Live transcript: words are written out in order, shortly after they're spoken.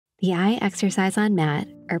The eye exercise on mat,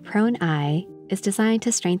 or prone eye, is designed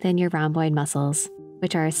to strengthen your rhomboid muscles,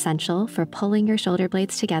 which are essential for pulling your shoulder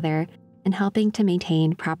blades together and helping to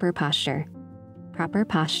maintain proper posture. Proper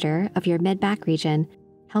posture of your mid-back region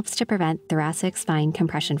helps to prevent thoracic spine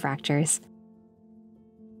compression fractures.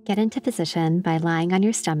 Get into position by lying on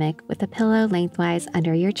your stomach with a pillow lengthwise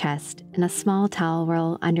under your chest and a small towel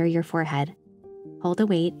roll under your forehead. Hold a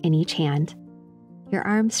weight in each hand. Your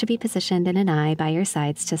arms should be positioned in an eye by your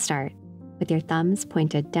sides to start, with your thumbs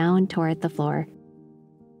pointed down toward the floor.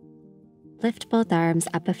 Lift both arms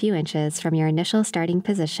up a few inches from your initial starting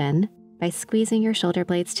position by squeezing your shoulder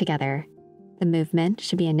blades together. The movement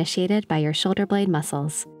should be initiated by your shoulder blade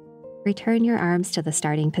muscles. Return your arms to the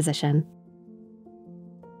starting position.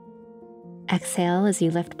 Exhale as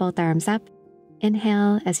you lift both arms up.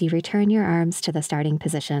 Inhale as you return your arms to the starting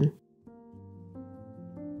position.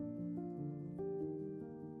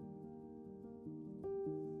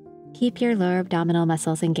 Keep your lower abdominal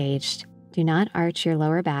muscles engaged. Do not arch your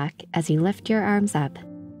lower back as you lift your arms up.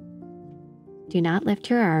 Do not lift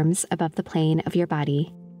your arms above the plane of your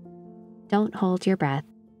body. Don't hold your breath.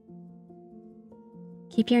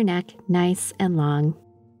 Keep your neck nice and long.